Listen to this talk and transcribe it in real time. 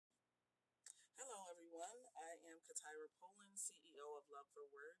everyone. I am Katira Poland, CEO of Love for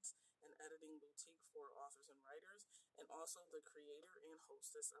Words, an editing boutique for authors and writers, and also the creator and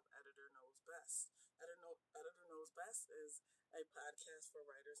hostess of Editor Knows Best. Editor Knows Best is a podcast for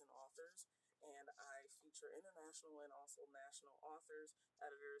writers and authors, and I feature international and also national authors,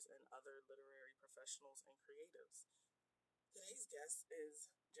 editors, and other literary professionals and creatives. Today's guest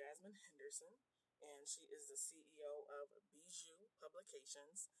is Jasmine Henderson, and she is the CEO of Bijou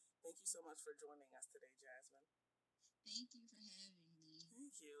Publications. Thank you so much for joining us today, Jasmine. Thank you for having me.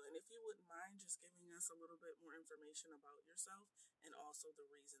 Thank you. And if you wouldn't mind just giving us a little bit more information about yourself and also the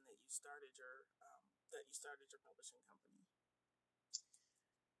reason that you started your publishing company.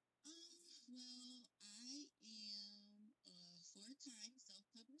 Well, I am a four-time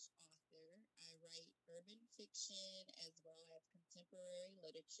self-published author. I write urban fiction as well as contemporary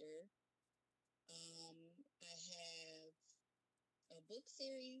literature. I have a book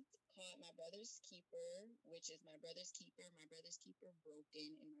series called My Brother's Keeper, which is My Brother's Keeper, My Brother's Keeper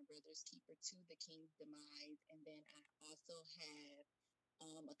Broken, and My Brother's Keeper to the King's Demise. And then I also have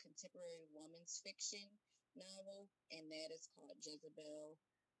a contemporary woman's fiction novel, and that is called Jezebel.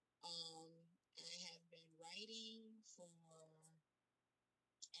 I have been writing for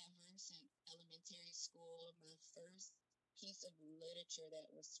ever since elementary school. My first piece of literature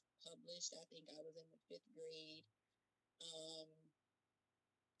that was published, I think I was in the fifth grade. And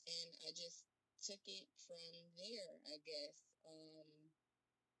I just took it from there, I guess.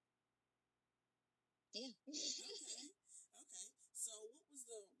 Yeah. Okay. So, what was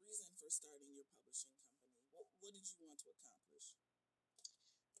the reason for starting your publishing company? What did you want to accomplish?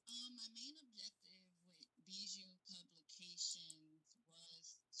 My main objective with Bijou Publications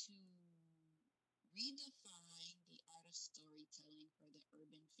was to redefine the art of storytelling for the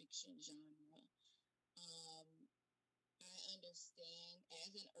urban fiction genre. I understand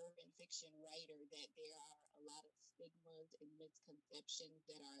as an urban fiction writer that there are a lot of stigmas and misconceptions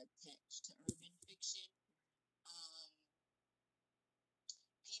that are attached to urban fiction. Um,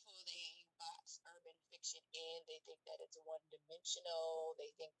 People, they box urban fiction in. They think that it's one dimensional.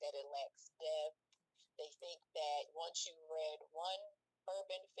 They think that it lacks depth. They think that once you read one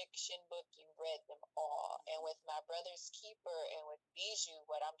urban fiction book, you read them all. And with My Brother's Keeper and with Bijou,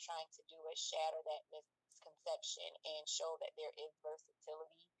 what I'm trying to do is shatter that misconception and show that there is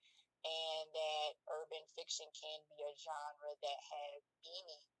versatility and that urban fiction can be a genre that has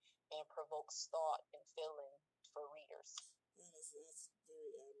meaning and provokes thought and feeling for readers. Yeah, that's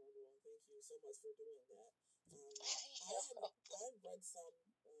very admirable, and thank you so much for doing that. I've read some.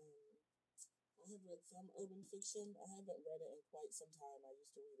 I have read some urban fiction. I haven't read it in quite some time. I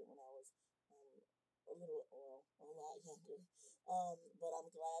used to read it when I was a lot younger. But I'm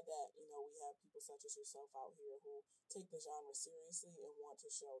glad that we have people such as yourself out here who take the genre seriously and want to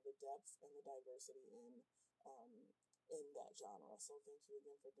show the depth and the diversity in that genre. So thank you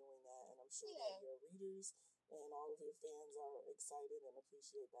again for doing that, and I'm sure that your readers and all of your fans are excited and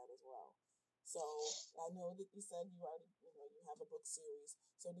appreciate that as well. So I know that you said you already, you have a book series.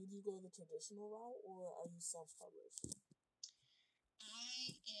 So did you go the traditional route or are you self-published?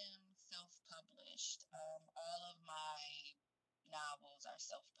 I am self-published. All of my novels are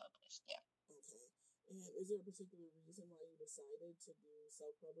self-published. Yeah. Okay. And is there a particular reason why you decided to do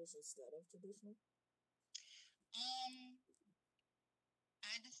self-published instead of traditional?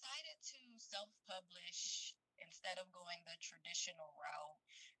 I decided to self-publish instead of going the traditional route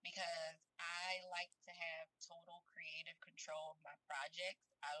because I like to have total creative control of my projects.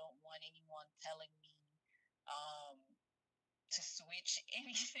 I don't want anyone telling me to switch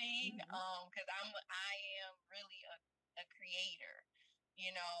anything because I am really a creator,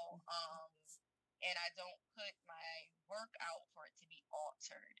 you know. And I don't put my work out for it to be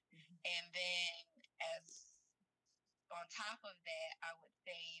altered. And then as on top of that, I would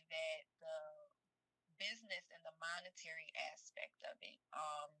say that the business and the monetary aspect of it.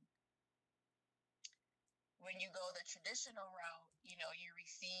 When you go the traditional route, you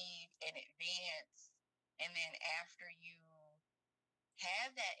receive an advance, and then after you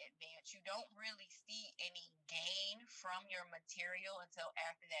have that advance, you don't really see any gain from your material until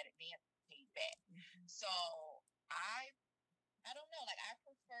after that advance is paid back. So I don't know, like I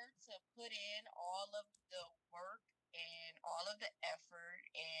prefer to put in all of the work and all of the effort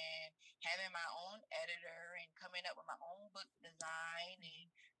and having my own editor and coming up with my own book design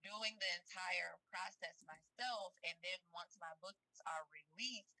and doing the entire process myself. And then once my books are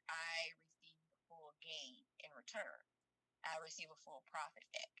released, I receive the full gain in return. I receive a full profit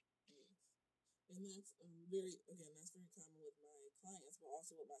back. Yes. And that's that's very common with my clients, but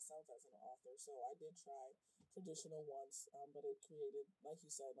also with myself as an author. So I did try traditional once, but it created, like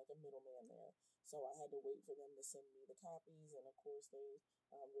you said, like a middleman there. So I had to wait for them to send me the copies, and of course they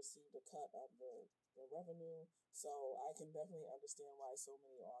received a cut of the revenue. So I can definitely understand why so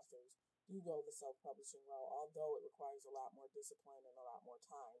many authors do go the self-publishing route, although it requires a lot more discipline and a lot more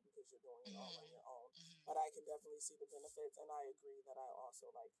time because you're doing it all on your own. But I can definitely see the benefits, and I agree that I also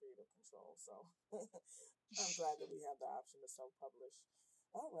like creative control. So I'm glad that we have the option to self-publish.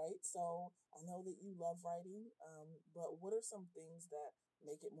 All right, so I know that you love writing, but what are some things that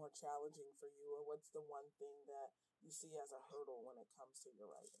make it more challenging for you, or what's the one thing that you see as a hurdle when it comes to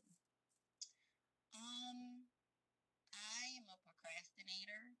your writing? I am a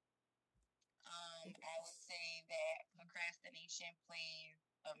procrastinator. I would say that procrastination plays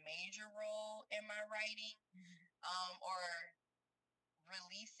a major role in my writing, or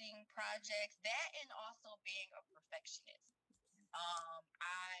releasing projects. That and also being a perfectionist.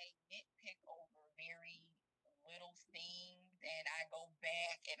 I nitpick over very little things, and I go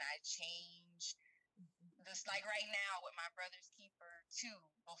back and I change. Just like right now with my brother's keeper 2,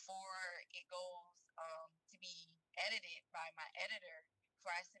 before it goes to be edited by my editor,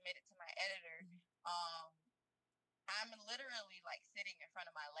 before I submit it to my editor, I'm literally like sitting in front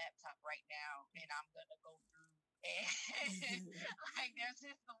of my laptop right now, and I'm gonna go through and like there's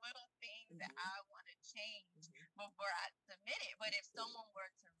just the little things that I want to change before I submit it. But if someone were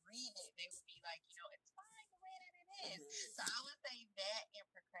to read it, they would be like, it's fine the way that it is. So I would say that and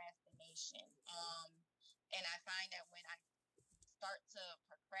procrastination. And I find that when I start to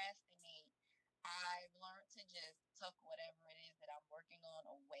procrastinate, I've learned to just tuck whatever it is that I'm working on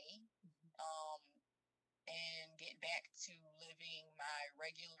away. And get back to living my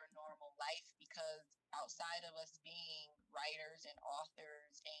regular normal life, because outside of us being writers and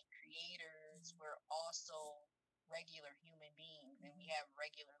authors and creators, we're also regular human beings, and we have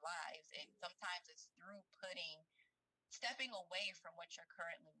regular lives. And sometimes it's through stepping away from what you're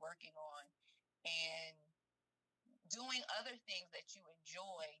currently working on and doing other things that you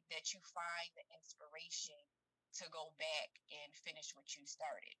enjoy, that you find the inspiration to go back and finish what you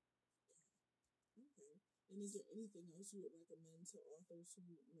started. Okay. And is there anything else you would recommend to authors who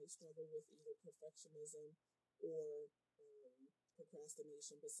may struggle with either perfectionism or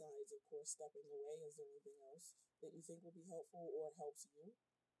procrastination, besides, of course, stepping away? Is there anything else that you think will be helpful or helps you?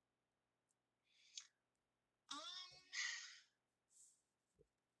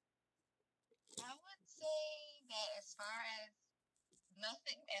 I would say that as far as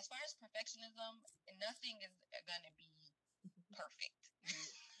perfectionism, nothing is gonna be perfect.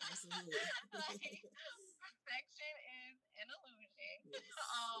 Like, perfection is an illusion. Yes,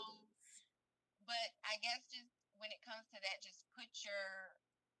 but I guess just when it comes to that, just put your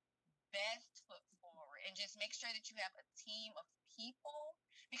best foot forward and just make sure that you have a team of people,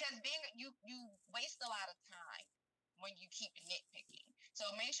 because you waste a lot of time when you keep nitpicking. So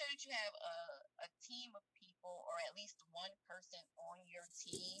make sure that you have a team of people, or at least one person on your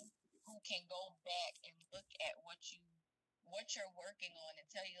team who can go back and look at what you're working on and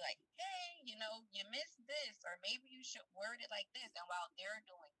tell you, like, hey, you missed this, or maybe you should word it like this. And while they're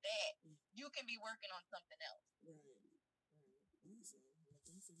doing that, you can be working on something else. Right. Awesome. Well,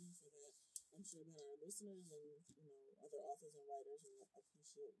 thanks again for that. I'm sure that our listeners and other authors and writers will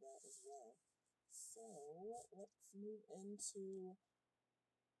appreciate that as well. So let's move into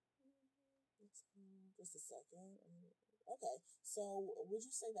just a second. Okay. So would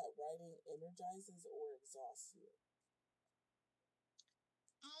you say that writing energizes or exhausts you?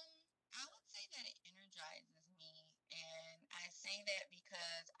 I would say that it energizes me, and I say that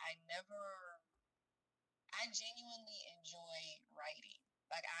because I genuinely enjoy writing.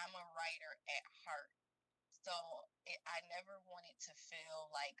 Like, I'm a writer at heart. So I never want it to feel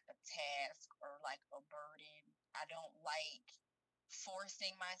like a task or like a burden. I don't like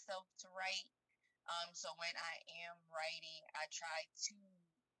forcing myself to write. So when I am writing, I try to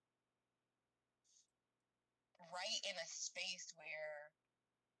write in a space where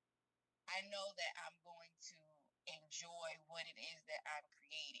I know that I'm going to enjoy what it is that I'm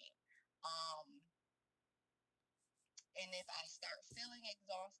creating. And if I start feeling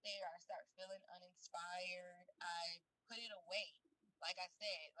exhausted, or I start feeling uninspired, I put it away. Like I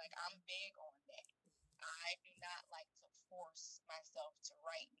said, like, I'm big on that. I do not like to force myself to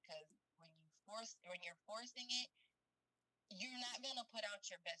write, because when you're forcing it, you're not gonna put out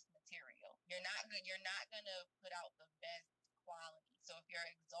your best material. You're not gonna put out the best quality. So if you're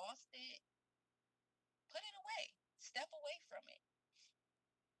exhausted, put it away. Step away from it.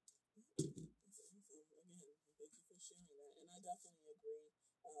 That's awesome. Again, thank you for sharing that. And I definitely agree.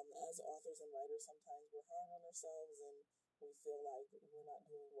 As authors and writers, sometimes we're hard on ourselves and we feel like we're not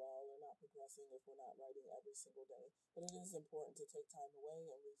doing well or not progressing if we're not writing every single day. But it is important to take time away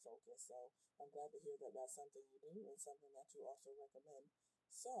and refocus. So I'm glad to hear that that's something you do and something that you also recommend.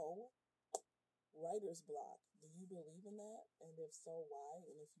 So, writer's block, do you believe in that? And if so, why?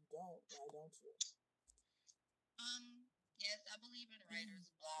 And if you don't, why don't you? Yes, I believe in writer's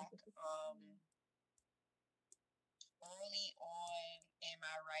block. Early on in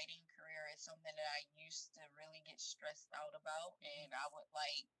my writing career, it's something that I used to really get stressed out about, and I would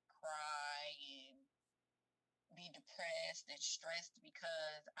like cry and be depressed and stressed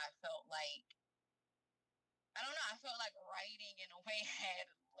because I felt like I don't know, I felt like writing in a way had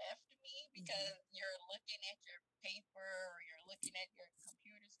left me because you're looking at your paper or you're looking at your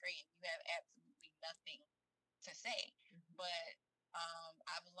computer screen, you have absolutely nothing to say. But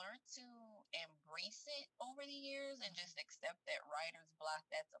I've learned to embrace it over the years and just accept that writer's block,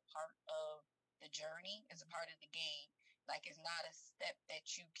 that's a part of the journey, it's a part of the game. Like, it's not a step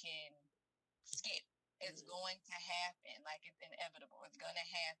that you can skip. It's going to happen. Like, it's inevitable. It's going to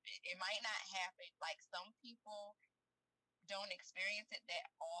happen. It might not happen. Like, some people don't experience it that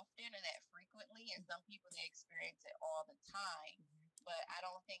often or that frequently, and some people, they experience it all the time. But I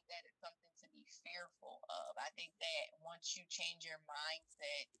don't think that it's something to be fearful of. I think that once you change your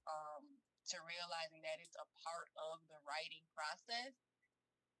mindset to realizing that it's a part of the writing process,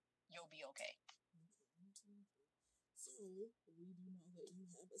 you'll be okay. So, we do know that you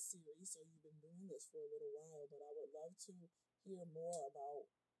have a series, so you've been doing this for a little while, but I would love to hear more about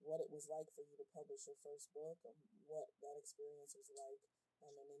what it was like for you to publish your first book, what that experience was like,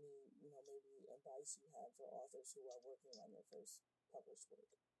 and any, maybe advice you have for authors who are working on their first published work.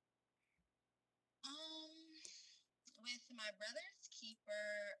 With My Brother's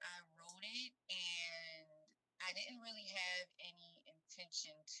Keeper, I wrote it and I didn't really have any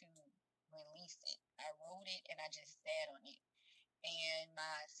intention to release it. I wrote it and I just sat on it. And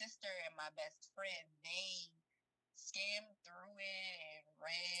my sister and my best friend, they skimmed through it and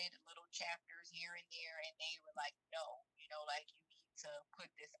read little chapters here and there, and they were like, no, like, you need to put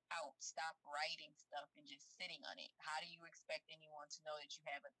this out, stop writing stuff and just sitting on it. How do you expect anyone to know that you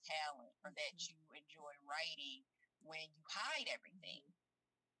have a talent or that you enjoy writing when you hide everything?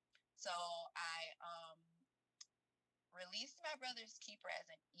 So I released My Brother's Keeper as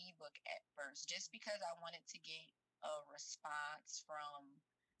an ebook at first, just because I wanted to get a response from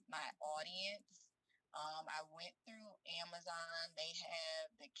my audience. I went through Amazon. They have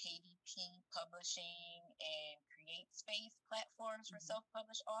the KDP Publishing and Create Space platforms for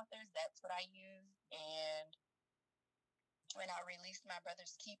self-published authors. That's what I used. And when I released My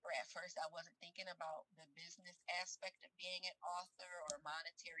Brother's Keeper, at first I wasn't thinking about the business aspect of being an author or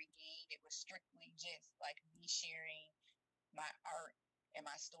monetary gain. It was strictly just like me sharing my art and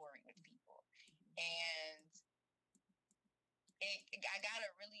my story with people. And I got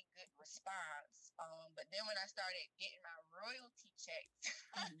a really good response. But then when I started getting my royalty checks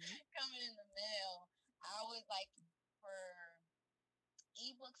coming in the mail, I was like, for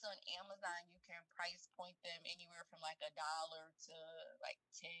ebooks on Amazon, you can price point them anywhere from like $1 to like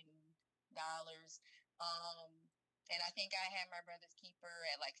 $10. And I think I had My Brother's Keeper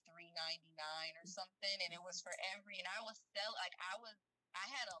at like $3.99 or something, and it was for and I was I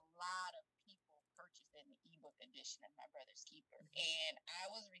had a lot of people purchasing the ebook edition of My Brother's Keeper, and I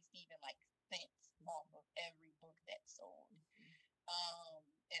was receiving like cents off of every book that sold.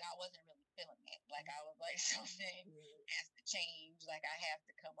 And I wasn't really feeling it. Like, I was like, something has to change. Like, I have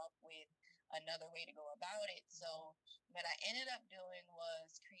to come up with another way to go about it. So what I ended up doing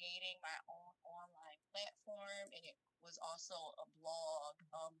was creating my own online platform, and it was also a blog,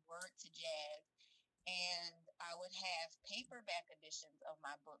 Word to Jazz. And I would have paperback editions of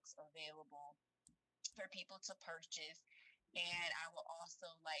my books available for people to purchase. And I will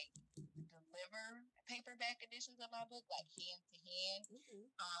also like deliver paperback editions of my book, like hand to hand.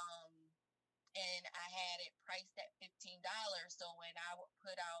 And I had it priced at $15. So when I would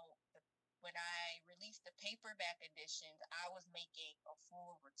when I released the paperback editions, I was making a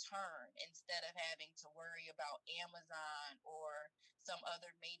full return instead of having to worry about Amazon or some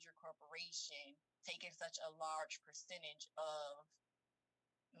other major corporation taking such a large percentage of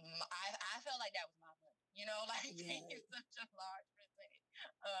I felt like that was my money, like taking such a large percentage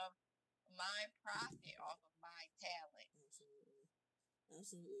of my profit off of my talent.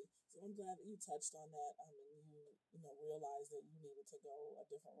 Absolutely. So I'm glad that you touched on that, and you realized that you needed to go a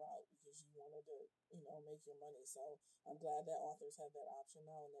different route because you wanted to make your money. So I'm glad that authors have that option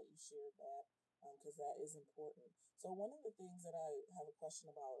now and that you shared that. because that is important. So one of the things that I have a question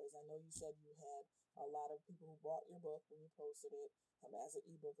about is I know you said you had a lot of people who bought your book when you posted it as an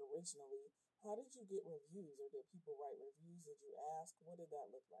ebook originally. How did you get reviews, or did people write reviews? Did you ask? What did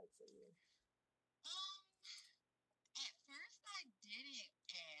that look like for you? At first I didn't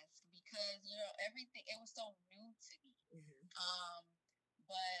ask because everything, it was so new to me.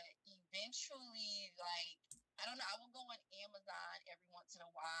 But eventually, like, I don't know, I would go on Amazon every once in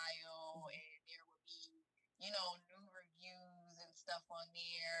a while, and there would be new reviews and stuff on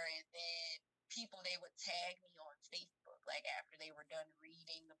there, and then people, they would tag me on Facebook. Like, after they were done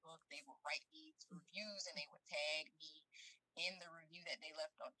reading the book, they would write these reviews and they would tag me in the review that they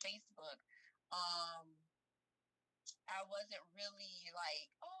left on Facebook. I wasn't really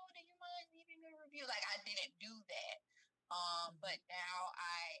like, oh, do you mind leaving a review? Like, I didn't do that. But now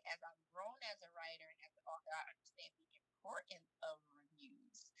as I've grown as a writer and as an author, I understand the importance of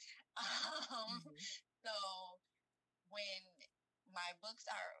reviews. So when my books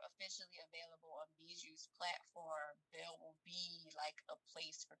are officially available on Biju's platform, there will be like a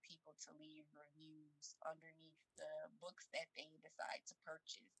place for people to leave reviews underneath the books that they decide to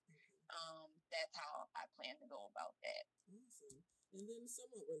purchase. That's how I plan to go about that. Awesome. And then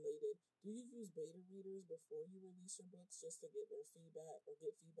somewhat related, do you use beta readers before you release your books just to get their feedback or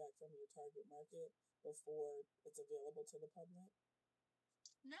get feedback from your target market before it's available to the public?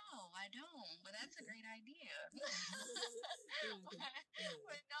 No, I don't. But that's a great idea.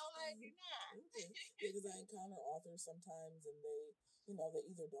 But no, I do not. Okay. Yeah, because I encounter authors sometimes, and they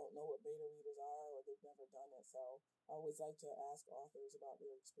either don't know what beta readers are or they've never done it. So I always like to ask authors about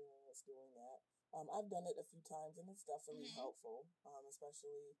their experience doing that. I've done it a few times, and it's definitely helpful,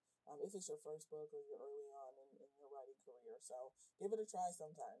 especially if it's your first book or you're early on in your writing career. So give it a try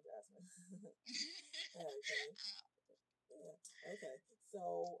sometime, Jasmine. Okay. Yeah. Okay.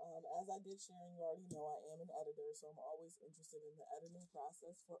 So, as I did share, and you already know, I am an editor, so I'm always interested in the editing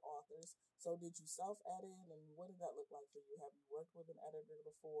process for authors. So, did you self-edit, and what did that look like for you? Have you worked with an editor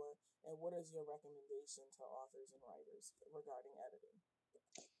before, and what is your recommendation to authors and writers regarding editing?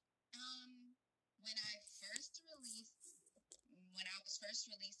 When I was first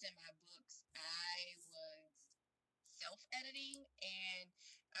releasing my books, I was self-editing, and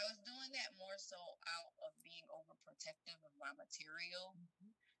I was doing that more so out of being overprotective of my material.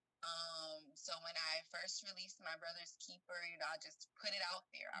 So when I first released My Brother's Keeper, I just put it out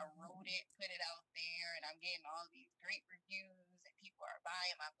there. I wrote it, put it out there, and I'm getting all these great reviews and people are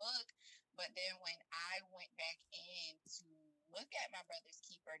buying my book. But then when I went back in to look at My Brother's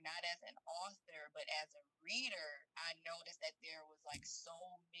Keeper, not as an author, but as a reader, I noticed that there was like so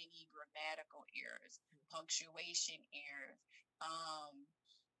many grammatical errors, punctuation errors,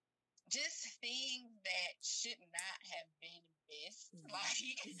 just things that should not have been missed, like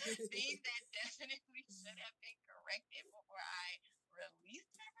things that definitely should have been corrected before I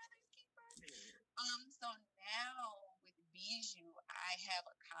released My Brother's Keeper. So now with Biju, I have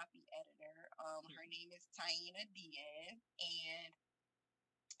a copy editor. Her name is Taina Diaz, and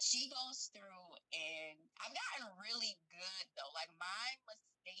she goes through, and I've gotten really good though. Like, my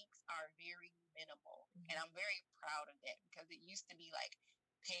mistakes are very minimal, and I'm very proud of that, because it used to be like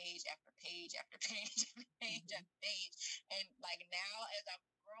page after page after page after page after page. And like, now as I'm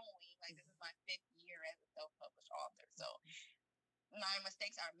growing, like, this is my 5th year as a self-published author, so my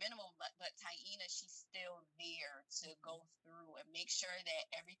mistakes are minimal, but Taina, she's still there to go through and make sure that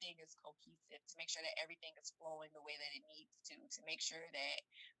everything is cohesive, to make sure that everything is flowing the way that it needs to make sure that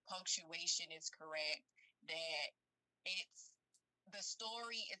punctuation is correct, that the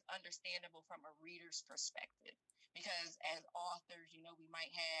story is understandable from a reader's perspective. Because as authors, we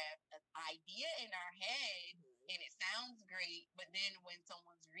might have an idea in our head and it sounds great, but then when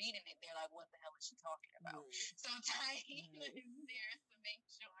someone's reading it, they're like, what the hell is she talking about? So Taina is there to make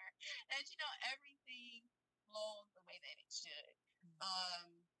sure that, everything flows the way that it should.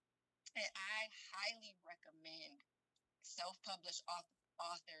 And I highly recommend self-published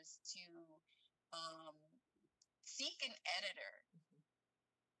authors to seek an editor.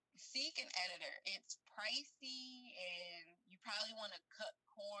 It's pricey, and you probably want to cut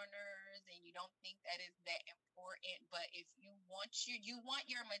corners, and you don't think that is that important. But if you want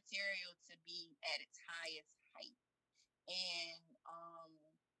your material to be at its highest height, and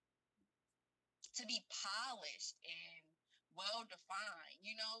to be polished and well defined,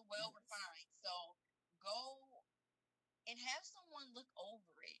 refined. So go and have someone look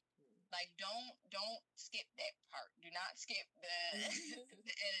over it. Like, don't skip that part. Do not skip the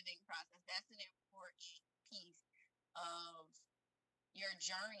the editing process. That's an important piece of your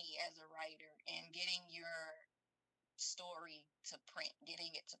journey as a writer and getting your story to print,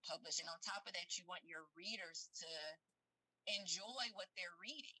 getting it to publish. And on top of that, you want your readers to enjoy what they're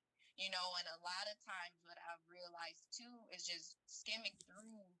reading. And a lot of times what I've realized too is just skimming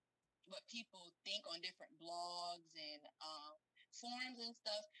through what people think on different blogs and forums and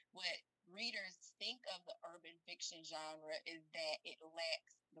stuff. What readers think of the urban fiction genre is that it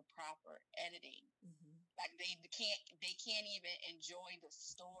lacks the proper editing. Mm-hmm. Like they can't even enjoy the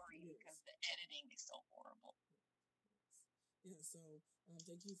story because the editing is so horrible. Yeah, so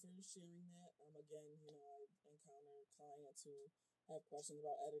thank you for sharing that. Again, I encounter clients who have questions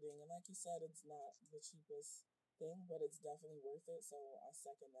about editing, and like you said, it's not the cheapest thing, but it's definitely worth it. So I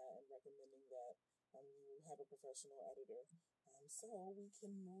second that and recommending that you have a professional editor. So we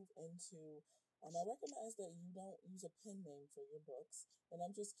can move into. I recognize that you don't use a pen name for your books, and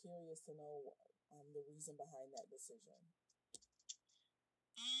I'm just curious to know the reason behind that decision.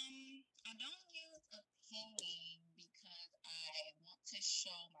 I don't use a pen name because I want to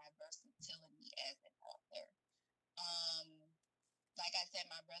show my versatility as an author. Like I said,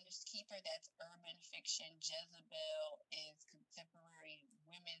 My Brother's Keeper, that's urban fiction. Jezebel is contemporary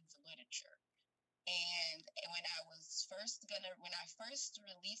women's literature. And when I first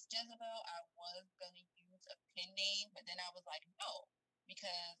released Jezebel, I was gonna use a pen name, but then I was like, no,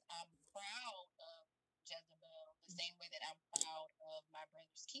 because I'm proud of Jezebel the same way that I'm proud of My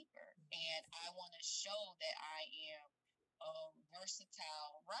Brother's Keeper, and I want to show that I am a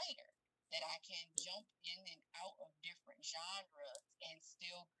versatile writer, that I can jump in and out of different genres and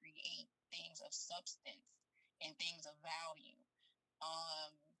still create things of substance and things of value.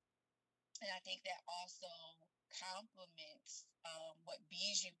 And I think that also complements what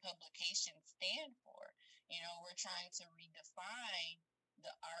Bijou Publications stand for. We're trying to redefine the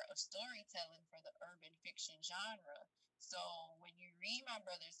art of storytelling for the urban fiction genre. So when you read My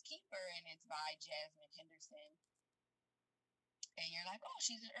Brother's Keeper and it's by Jasmine Henderson, and you're like, oh,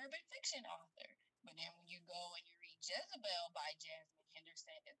 she's an urban fiction author. But then when you go and you read Jezebel by Jasmine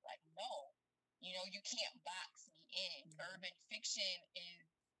Henderson, it's like, no, you can't box me in. Mm-hmm. Urban fiction is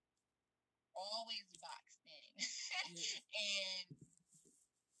always boxed in. And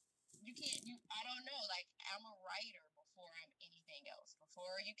I don't know, like, I'm a writer before I'm anything else.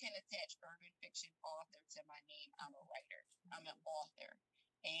 Before you can attach urban fiction author to my name, I'm a writer. I'm an author.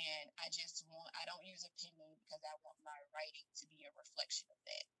 And I don't use a pen name because I want my writing to be a reflection of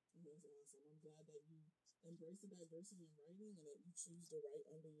that. That's awesome. I'm glad that you embrace the diversity in writing and that you choose to write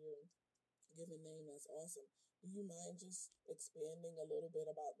under your given name. That's awesome. Do you mind just expanding a little bit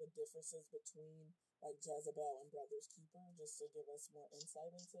about the differences between like Jezebel and Brother's Keeper, just to give us more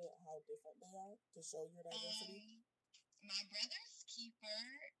insight into how different they are, to show your diversity? My Brother's Keeper,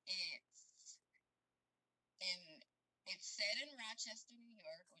 it's set in Rochester, New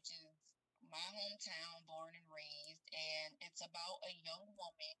York, which is my hometown, born and raised, and it's about a young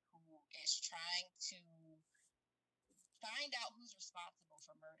woman who is trying to find out who's responsible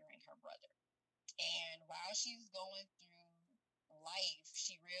for murdering her brother. And while she's going through life,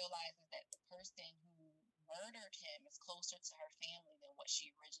 she realizes that the person who murdered him is closer to her family than what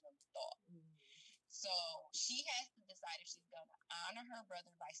she originally thought. Mm-hmm. So she has to decide if she's going to honor her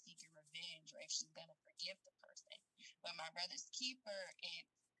brother by seeking revenge or if she's going to forgive the person. But My Brother's Keeper,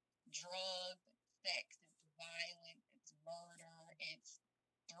 it's drugs, it's sex, it's violence, it's murder, it's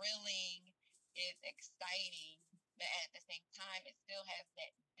thrilling, it's exciting, but at the same time, it still has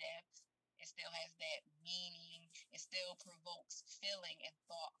that depth. It still has that meaning. It still provokes feeling and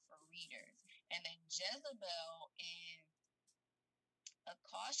thought for readers. And then Jezebel is a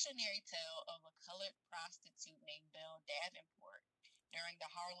cautionary tale of a colored prostitute named Belle Davenport during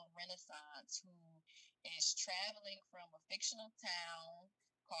the Harlem Renaissance who is traveling from a fictional town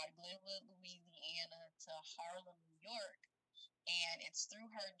called Glenwood, Louisiana to Harlem, New York. And it's through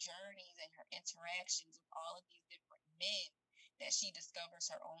her journeys and her interactions with all of these different men that she discovers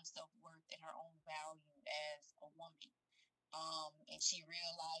her own self-worth and her own value as a woman. And she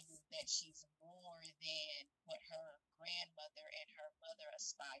realizes that she's more than what her grandmother and her mother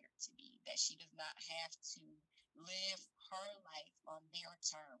aspired to be, that she does not have to live her life on their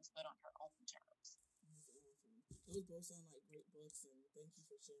terms, but on her own terms. Those both sound like great books, and thank you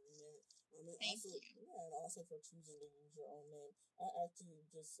for sharing that. Thank you. Yeah, and also for choosing to use your own name. I actually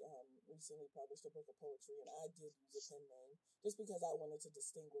just recently published a book of poetry, and I did use a pen name just because I wanted to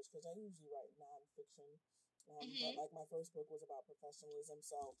distinguish, because I usually write nonfiction. But like my first book was about professionalism,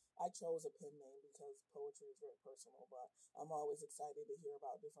 so I chose a pen name because poetry is very personal. But I'm always excited to hear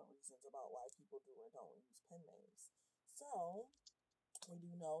about different reasons about why people do or don't use pen names. So we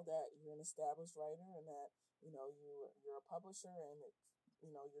do know that you're an established writer and that you're a publisher, and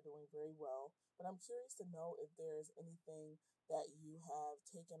you're doing very well. But I'm curious to know if there's anything that you have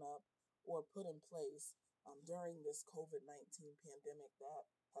taken up or put in place during this COVID-19 pandemic that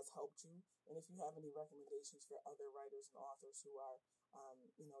has helped you, and if you have any recommendations for other writers and authors who are,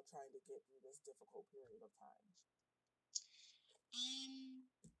 trying to get through this difficult period of time.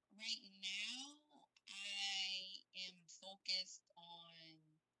 Right now, I am focused on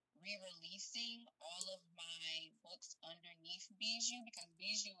re-releasing all of my books underneath Bijou because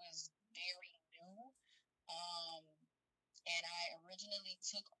Bijou is very new. And I originally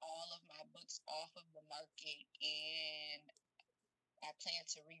took all of my books off of the market and I plan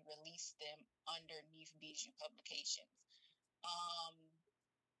to re-release them underneath Bijou Publications. Um,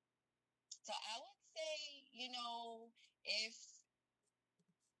 so I would say, if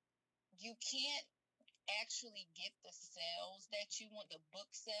you can't actually get the sales that you want, the book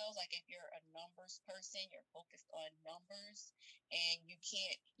sales, like if you're a numbers person, you're focused on numbers and you're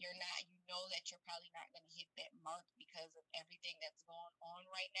not, that you're probably not going to hit that mark because of everything that's going on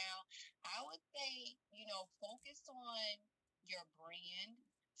right now. I would say, focus on your brand,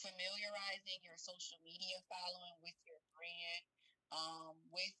 familiarizing your social media following with your brand,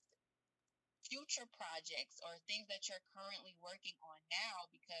 with future projects or things that you're currently working on now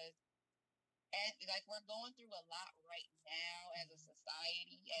because like we're going through a lot right now as a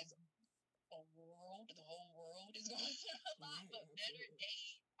society, as a world. The whole world is going through a lot, but better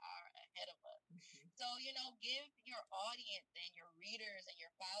days are ahead of us. So, give your audience and your readers and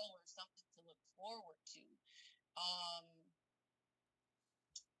your followers something to look forward to.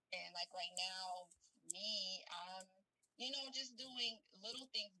 And like right now, me, I'm just doing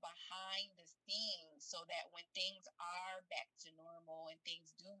little things behind the scenes so that when things are back to normal and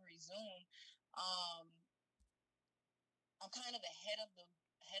things do resume, I'm kind of ahead of the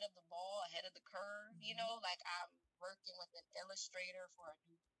ball, ahead of the curve. Like I'm working with an illustrator for a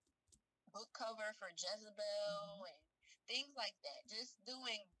new book cover for Jezebel and things like that. Just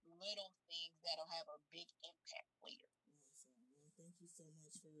doing little things that'll have a big impact later. Awesome. Well, thank you so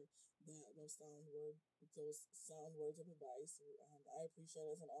much for those sound words of advice. I appreciate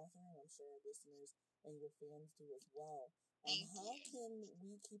it as an author, and I'm sure our listeners and your fans do as well. How can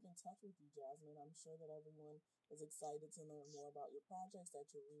we keep in touch with you, Jasmine? I'm sure that everyone is excited to learn more about your projects, that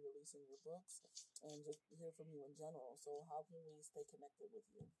you're re-releasing your books, and just hear from you in general. So how can we stay connected with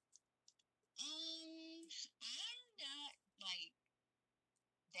you? I'm not like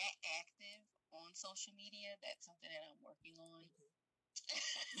that active on social media. That's something that I'm working on. Okay.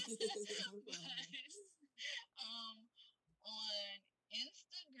 On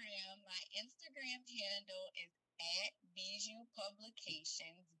Instagram, my Instagram handle is at Bijou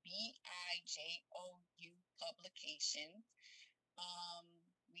Publications, BIJOU Publications.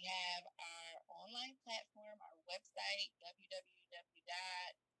 We have our online platform, our website,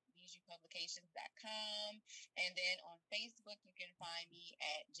 www.bijoupublications.com. And then on Facebook, you can find me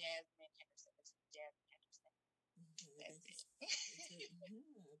at Jasmine Henderson. This is Jasmine Henderson. That's it.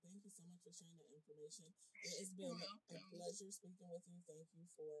 Thank you so much for sharing that information. It's been a pleasure speaking with you. Thank you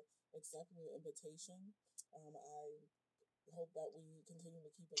for accepting the invitation. I hope that we continue to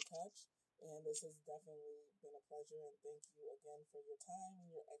keep in touch. And this has definitely been a pleasure. And thank you again for your time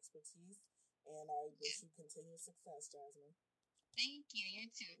and your expertise. And I wish you continued success, Jasmine. Thank you. You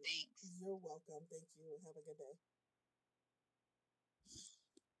too. Thanks. You're welcome. Thank you. Have a good day.